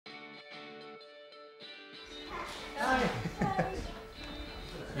Hi.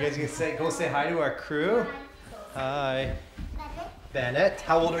 You guys can go say hi to our crew. Hi. Bennett.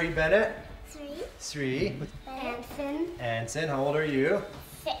 How old are you, Bennett? 3. Anson. How old are you?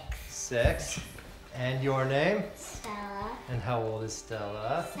 6. And your name? Stella. And how old is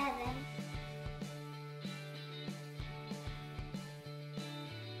Stella? 7.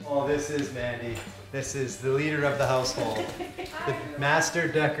 Oh, this is Mandy. This is the leader of the household. The master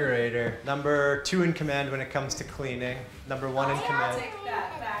decorator. Number 2 in command when it comes to cleaning. Number 1 in command. I'll take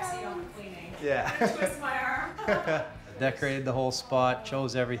that backseat on the cleaning. Yeah. Twist my arm. Decorated the whole spot,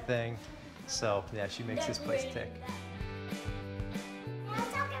 chose everything. So, yeah, she makes this place tick.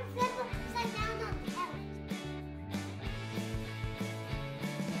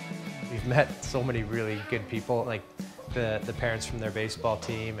 We've met so many really good people, like the parents from their baseball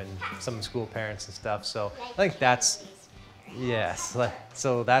team and some school parents and stuff. So I think that's, yes.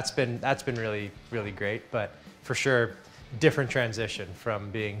 So that's been really, really great. But for sure, different transition from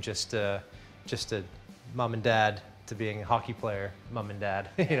being just a mom and dad to being a hockey player, mom and dad.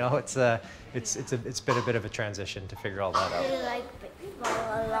 You know, it's been a bit of a transition to figure all that out. I really like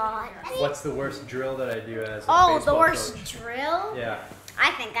baseball a lot. What's the worst drill that I do as a Oh, baseball the worst coach? drill? Yeah.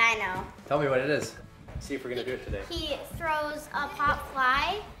 I think I know. Tell me what it is. See if we're gonna do it today. He throws a pop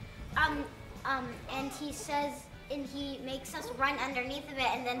fly, and he says, and he makes us run underneath of it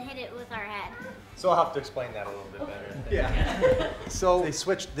and then hit it with our head. So I'll have to explain that a little bit better. Yeah. So they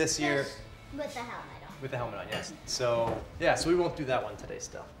switched this year. With the helmet on. With the helmet on, yes. So yeah, so we won't do that one today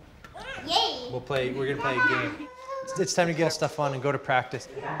still. Yay! We're gonna play a game. It's time to get stuff on and go to practice.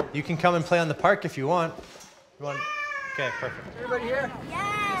 You can come and play on the park if you want. You want? Okay, perfect. Everybody here?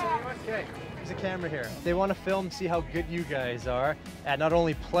 Yeah! Okay, there's a camera here. They want to film, see how good you guys are at not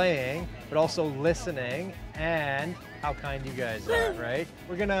only playing, but also listening and how kind you guys are, right?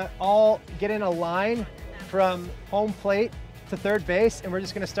 We're gonna all get in a line from home plate to third base, and we're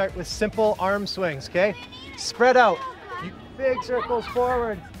just gonna start with simple arm swings, okay? Spread out, you big circles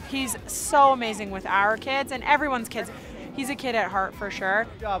forward. He's so amazing with our kids and everyone's kids. He's a kid at heart for sure.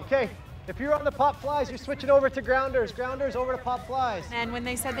 Good job, okay. If you're on the pop flies, you're switching over to grounders. Grounders over to pop flies. And when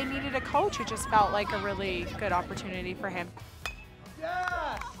they said they needed a coach, it just felt like a really good opportunity for him.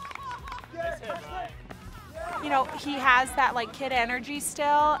 Yes! Yes! You know, he has that like kid energy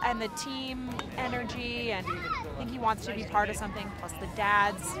still and the team energy, and I think he wants to be part of something, plus the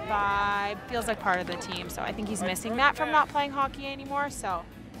dad's vibe, feels like part of the team. So I think he's missing that from not playing hockey anymore. So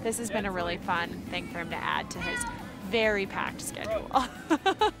this has been a really fun thing for him to add to his very packed schedule.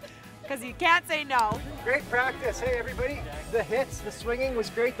 Because you can't say no. Great practice. Hey, everybody. The hits, the swinging was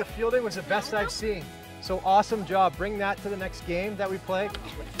great. The fielding was the best I've seen. So awesome job. Bring that to the next game that we play.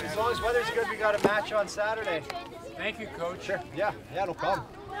 As long as weather's good, we got a match on Saturday. Thank you, Coach. Sure. Yeah, no problem.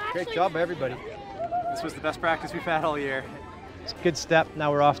 Great job, everybody. This was the best practice we've had all year. It's a good step.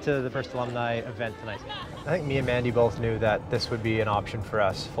 Now we're off to the first alumni event tonight. I think me and Mandy both knew that this would be an option for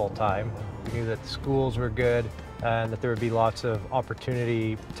us full time. We knew that the schools were good and that there would be lots of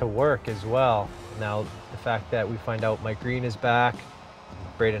opportunity to work as well. Now, the fact that we find out Mike Green is back,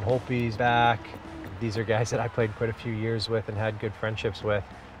 Braden Holpe's back, these are guys that I played quite a few years with and had good friendships with.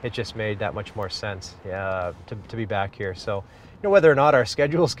 It just made that much more sense, yeah, to be back here. So, you know, whether or not our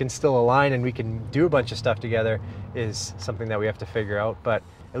schedules can still align and we can do a bunch of stuff together is something that we have to figure out. But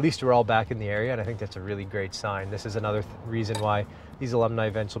at least we're all back in the area, and I think that's a really great sign. This is another reason why these alumni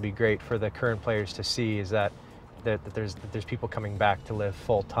events will be great for the current players to see, is that there's people coming back to live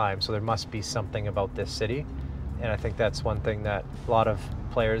full time. So there must be something about this city, and I think that's one thing that a lot of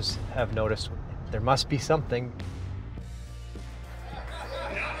players have noticed. There must be something.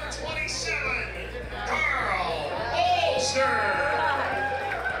 Number 27, Karl Alzner.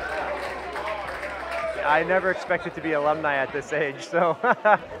 I never expected to be alumni at this age, so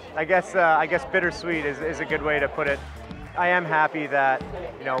I guess bittersweet is a good way to put it. I am happy that,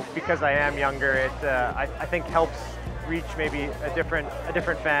 you know, because I am younger, it I think helps reach maybe a different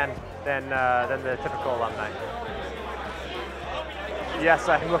fan than the typical alumni. Yes,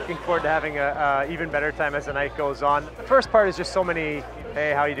 I'm looking forward to having a even better time as the night goes on. The first part is just so many,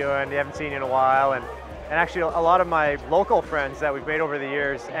 hey, how you doing? You haven't seen you in a while, and actually a lot of my local friends that we've made over the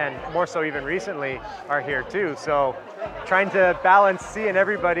years, and more so even recently, are here too. So trying to balance seeing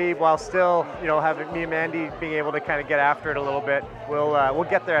everybody while still, you know, having me and Mandy being able to kind of get after it a little bit. We'll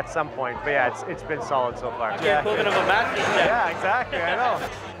get there at some point, but yeah, it's been solid so far. Yeah, moving of a match. Yeah, exactly. I know.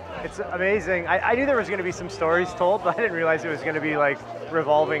 It's amazing. I knew there was going to be some stories told, but I didn't realize it was going to be like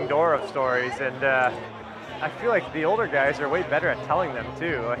revolving door of stories. And I feel like the older guys are way better at telling them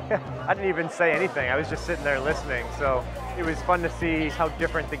too. I didn't even say anything. I was just sitting there listening. So It was fun to see how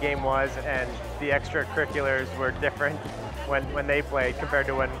different the game was, and the extracurriculars were different when they played compared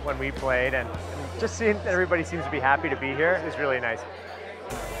to when we played, and just seeing that everybody seems to be happy to be here is really nice.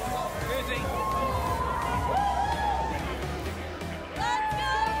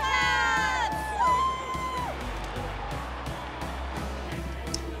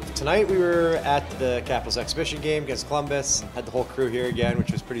 Tonight we were at the Capitals exhibition game against Columbus. Had the whole crew here again,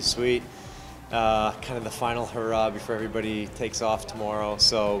 which was pretty sweet. Kind of the final hurrah before everybody takes off tomorrow,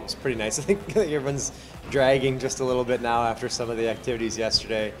 so it's pretty nice. I think everyone's dragging just a little bit now after some of the activities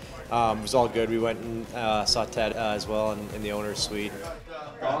yesterday. It was all good. We went and saw Ted as well in the owner's suite.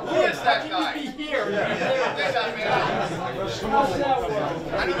 Who is that guy? Here.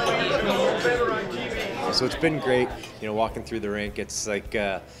 So it's been great, walking through the rink. It's like,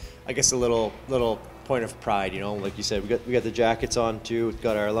 I guess a little point of pride, like you said, we got the jackets on too. We've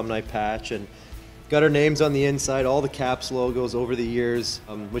got our alumni patch and got our names on the inside, all the Caps logos over the years,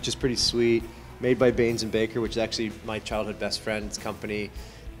 which is pretty sweet. Made by Baines and Baker, which is actually my childhood best friend's company.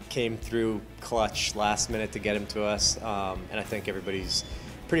 Came through clutch last minute to get him to us, and I think everybody's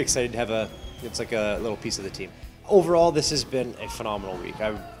pretty excited to have it's like a little piece of the team. Overall, this has been a phenomenal week.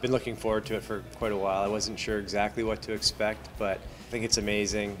 I've been looking forward to it for quite a while. I wasn't sure exactly what to expect, but I think it's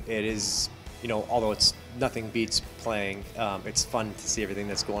amazing. It is, although it's nothing beats playing, it's fun to see everything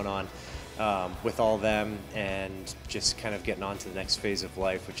that's going on with all of them, and just kind of getting on to the next phase of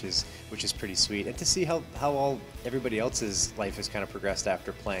life, which is pretty sweet. And to see how everybody else's life has kind of progressed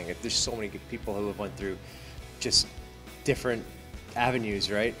after playing. There's so many good people who have went through just different avenues,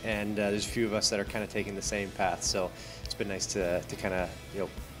 right? And there's a few of us that are kind of taking the same path. So it's been nice to kind of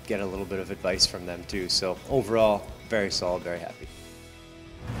get a little bit of advice from them too. So overall, very solid, very happy.